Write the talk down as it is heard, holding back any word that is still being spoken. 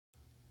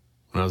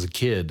When I was a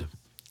kid,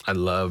 I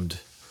loved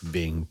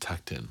being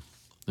tucked in.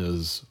 It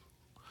was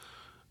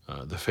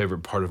the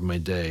favorite part of my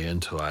day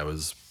until I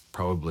was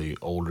probably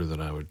older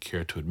than I would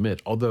care to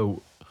admit.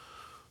 Although,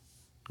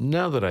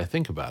 now that I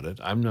think about it,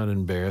 I'm not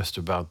embarrassed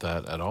about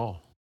that at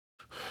all.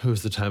 It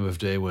was the time of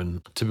day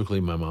when typically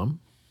my mom,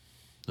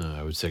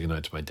 I would say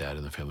goodnight to my dad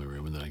in the family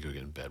room, and then I'd go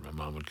get in bed. My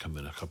mom would come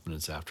in a couple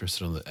minutes after,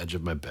 sit on the edge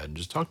of my bed, and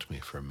just talk to me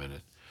for a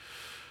minute.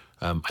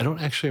 I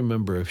don't actually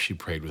remember if she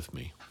prayed with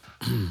me.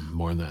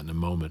 More on that in a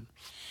moment.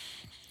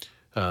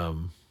 But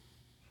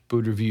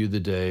would review the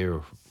day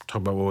or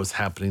talk about what was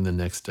happening the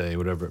next day,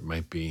 whatever it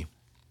might be.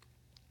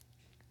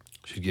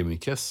 She'd give me a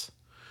kiss,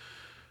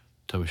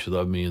 tell me she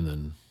loved me, and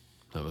then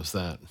that was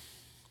that.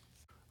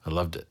 I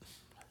loved it.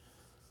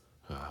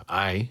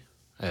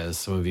 As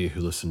some of you who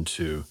listen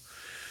to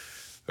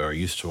or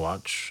used to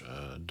watch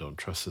Don't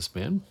Trust This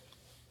Man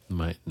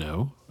might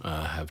know,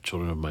 have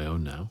children of my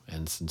own now,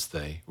 and since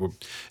they were,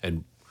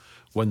 and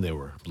when they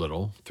were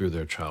little, through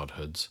their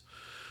childhoods,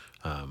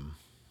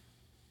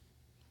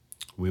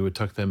 we would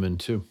tuck them in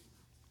too.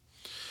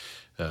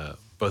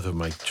 Both of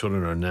my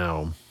children are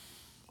now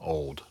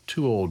old,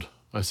 too old,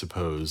 I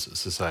suppose,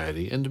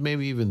 society, and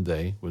maybe even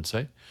they would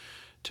say,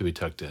 to be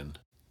tucked in.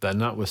 That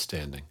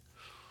notwithstanding,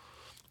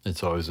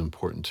 it's always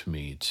important to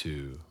me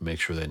to make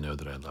sure they know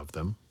that I love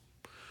them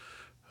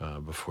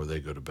before they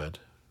go to bed,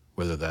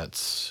 whether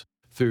that's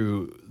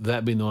through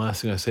that being the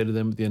last thing I say to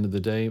them at the end of the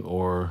day,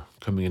 or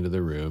coming into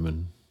their room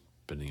and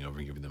bending over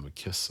and giving them a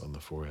kiss on the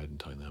forehead and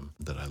telling them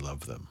that I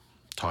love them,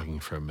 talking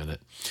for a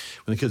minute.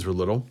 When the kids were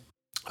little,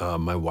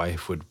 my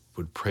wife would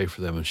pray for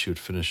them, and she would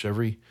finish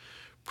every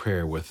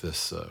prayer with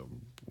this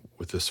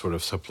sort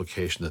of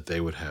supplication that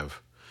they would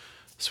have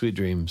sweet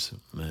dreams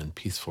and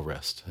peaceful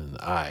rest. And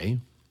I,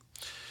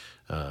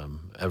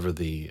 ever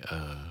the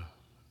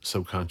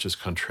subconscious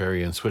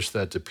contrarian, switched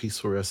that to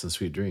peaceful rest and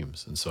sweet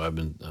dreams. And so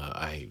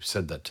I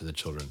said that to the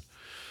children,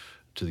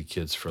 to the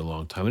kids for a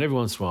long time. And every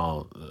once in a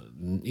while,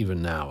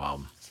 even now,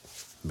 I'll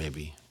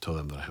maybe tell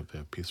them that I hope they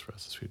have peaceful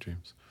rest and sweet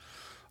dreams.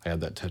 I had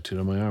that tattooed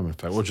on my arm, in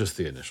fact. Well, just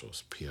the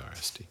initials,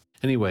 PRSD.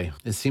 Anyway,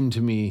 it seemed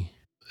to me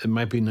it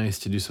might be nice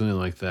to do something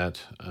like that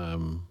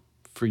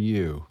for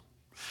you.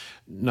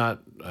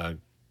 Not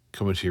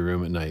come into your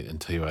room at night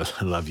and tell you I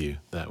love you.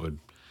 That would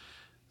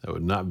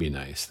not be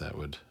nice. That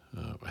would,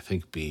 I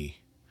think, be,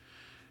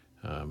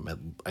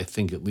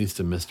 at least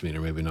a misdemeanor,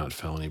 maybe not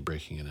felony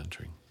breaking and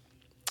entering.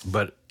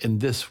 But in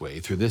this way,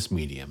 through this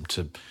medium,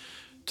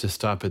 to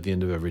stop at the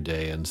end of every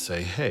day and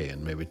say, hey,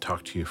 and maybe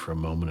talk to you for a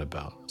moment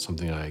about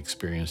something I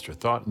experienced or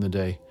thought in the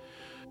day.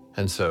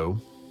 And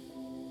so,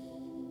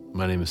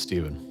 my name is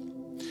Stephen,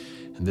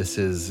 and this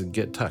is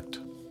Get Tucked,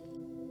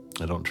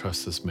 I Don't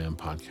Trust This Man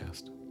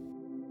podcast.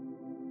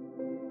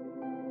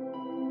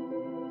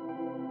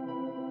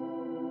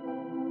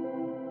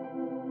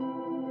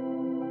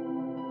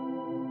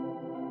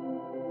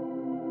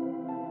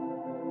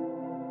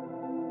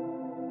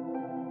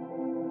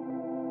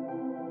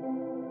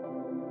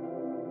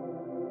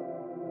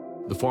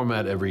 The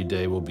format every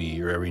day will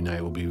be, or every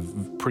night will be,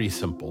 pretty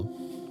simple.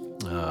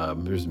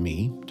 There's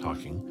me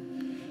talking.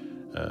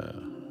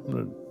 I'm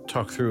going to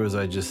talk through, as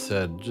I just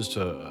said, just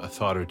a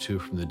thought or two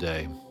from the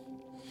day.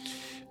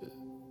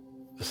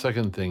 The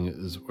second thing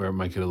is where it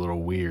might get a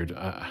little weird.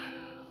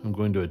 I'm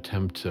going to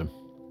attempt to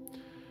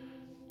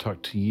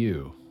talk to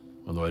you.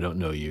 Although I don't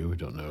know you,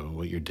 don't know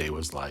what your day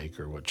was like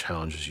or what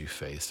challenges you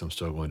faced, I'm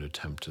still going to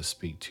attempt to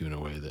speak to you in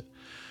a way that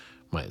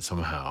might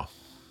somehow,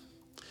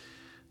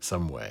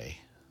 some way,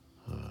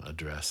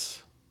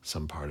 address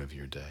some part of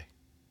your day,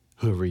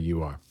 whoever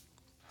you are.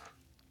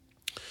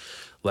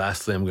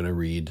 Lastly, I'm going to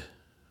read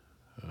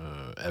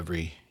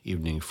every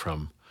evening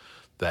from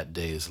that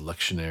day's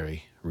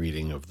lectionary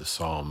reading of the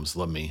Psalms.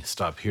 Let me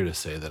stop here to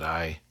say that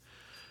I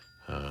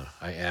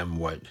am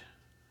what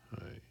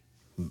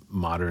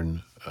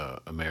modern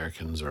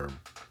Americans or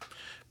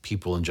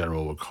people in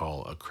general would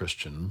call a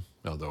Christian,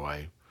 although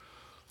I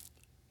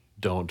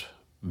don't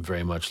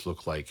very much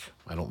look like,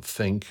 I don't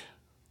think,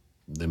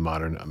 the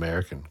modern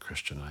American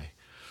Christian. I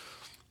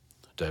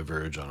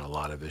diverge on a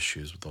lot of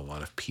issues with a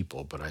lot of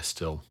people, but I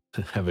still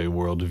have a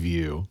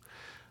worldview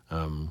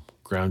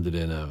grounded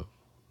in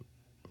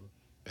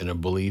a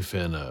belief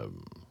in a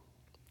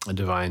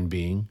divine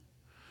being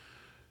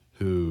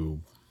who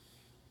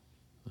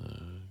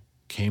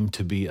came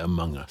to be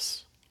among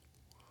us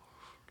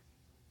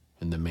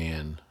in the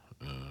man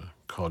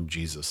called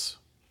Jesus,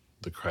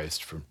 the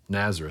Christ from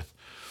Nazareth.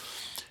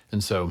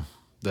 And so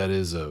that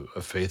is a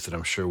faith that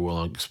I'm sure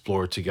we'll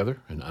explore together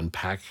and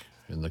unpack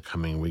in the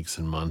coming weeks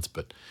and months.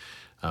 But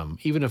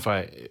even if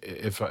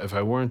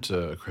I weren't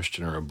a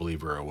Christian or a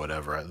believer or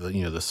whatever,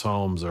 the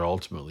Psalms are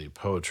ultimately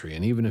poetry.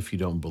 And even if you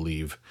don't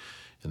believe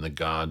in the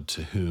God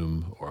to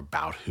whom or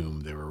about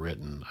whom they were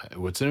written,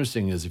 what's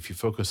interesting is if you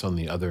focus on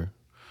the other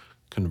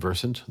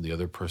conversant, the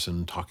other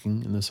person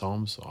talking in the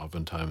Psalms,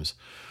 oftentimes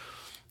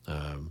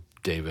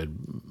David,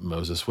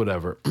 Moses,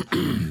 whatever.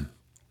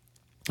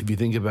 If you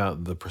think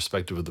about the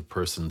perspective of the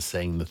person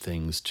saying the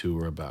things to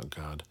or about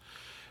God,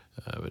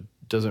 it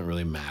doesn't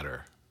really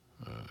matter.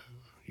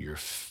 your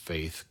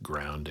faith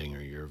grounding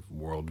or your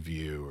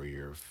worldview or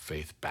your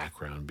faith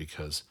background,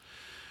 because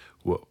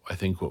I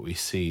think what we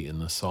see in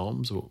the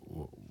Psalms, what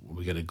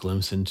we get a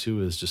glimpse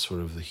into, is just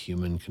sort of the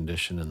human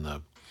condition and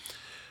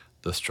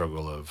the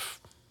struggle of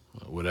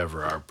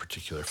whatever our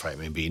particular fight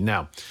may be.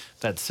 Now,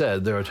 that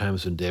said, there are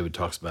times when David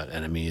talks about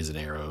enemies and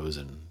arrows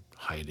and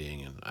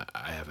hiding, and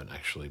I haven't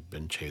actually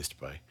been chased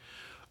by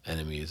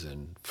enemies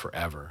in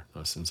forever,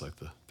 not since like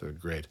the third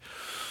grade.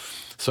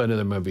 So I know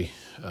there might be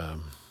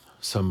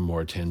some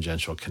more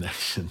tangential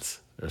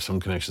connections, or some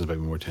connections might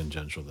be more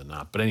tangential than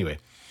not. But anyway,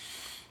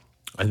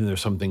 I think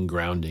there's something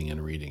grounding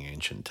in reading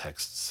ancient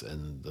texts,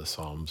 and the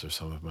Psalms are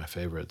some of my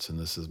favorites, and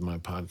this is my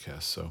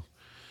podcast, so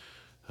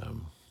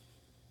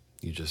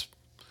you just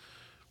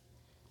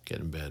get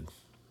in bed,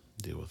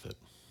 deal with it.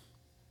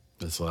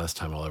 That's the last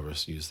time I'll ever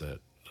use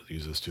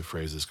those two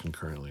phrases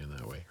concurrently in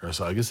that way. Or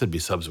so I guess it'd be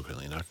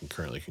subsequently, not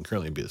concurrently.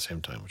 Concurrently would be at the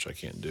same time, which I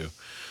can't do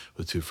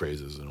with two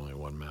phrases and only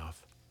one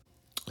mouth.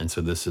 And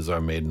so this is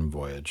our maiden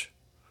voyage.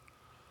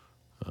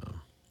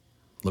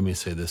 Let me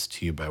say this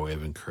to you by way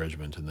of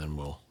encouragement, and then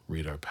we'll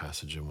read our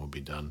passage and we'll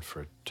be done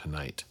for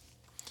tonight.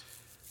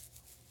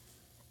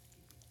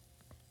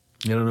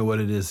 I don't know what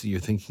it is that you're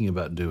thinking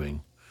about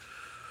doing,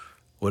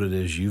 what it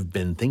is you've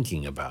been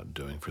thinking about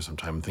doing for some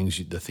time,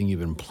 the thing you've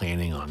been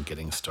planning on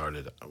getting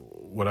started.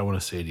 What I want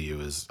to say to you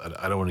is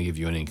I don't want to give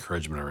you any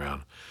encouragement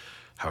around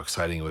how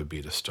exciting it would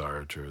be to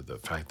start, or the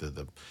fact that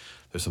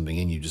there's something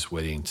in you just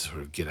waiting to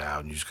sort of get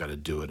out and you just got to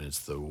do it, and it's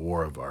the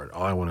war of art.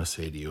 All I want to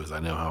say to you is I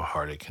know how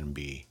hard it can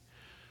be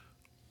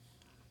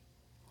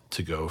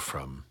to go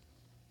from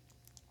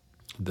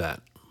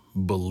that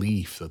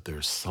belief that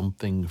there's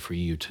something for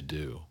you to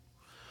do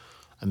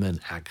and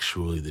then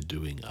actually the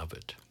doing of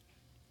it.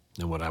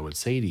 And what I would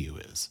say to you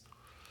is,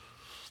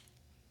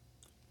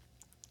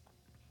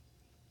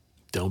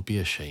 don't be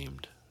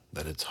ashamed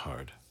that it's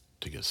hard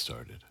to get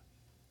started.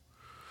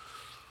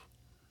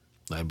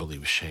 I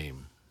believe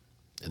shame,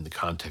 in the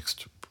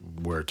context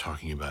we're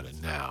talking about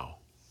it now,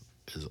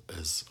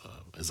 is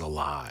a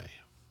lie.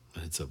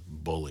 It's a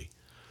bully.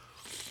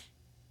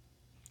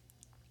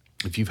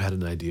 If you've had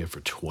an idea for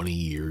 20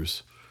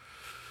 years,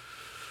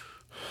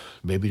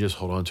 maybe just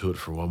hold on to it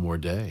for one more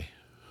day.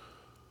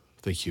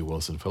 Thank you,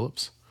 Wilson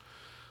Phillips.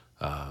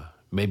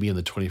 Maybe in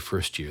the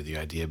 21st year, the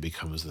idea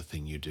becomes the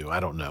thing you do. I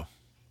don't know.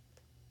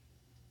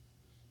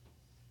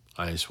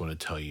 I just want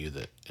to tell you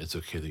that it's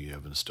okay that you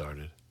haven't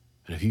started.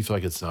 And if you feel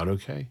like it's not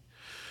okay,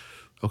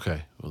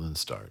 well then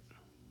start.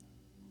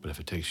 But if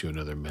it takes you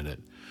another minute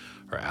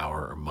or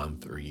hour or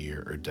month or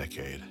year or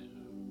decade,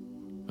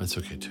 that's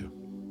okay too.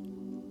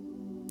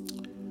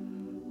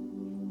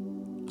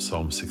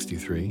 Psalm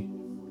 63.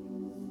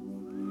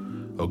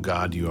 O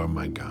God, you are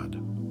my God.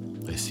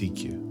 I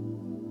seek you.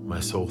 My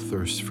soul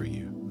thirsts for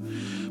you.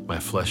 My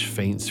flesh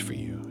faints for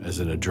you, as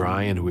in a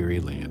dry and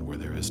weary land where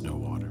there is no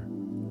water.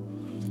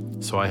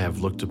 So I have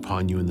looked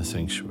upon you in the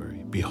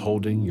sanctuary,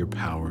 beholding your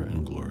power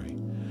and glory.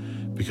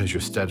 Because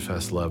your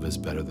steadfast love is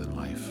better than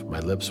life, my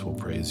lips will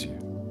praise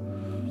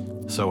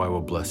you. So I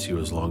will bless you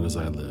as long as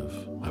I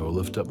live. I will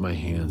lift up my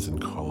hands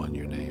and call on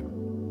your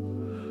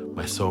name.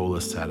 My soul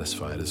is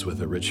satisfied as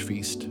with a rich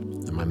feast,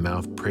 and my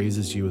mouth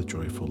praises you with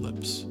joyful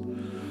lips.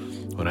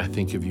 When I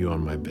think of you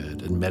on my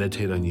bed and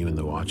meditate on you in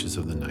the watches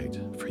of the night,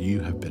 for you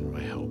have been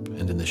my help,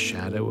 and in the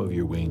shadow of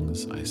your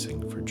wings I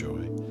sing for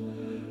joy.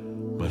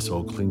 My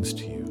soul clings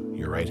to you,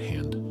 your right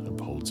hand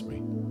upholds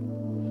me.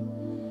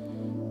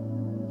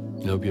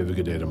 I hope you have a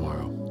good day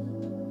tomorrow.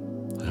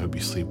 I hope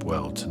you sleep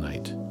well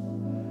tonight.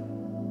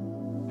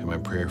 And my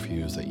prayer for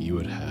you is that you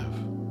would have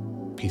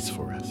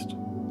peaceful rest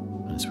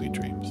and sweet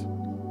dreams.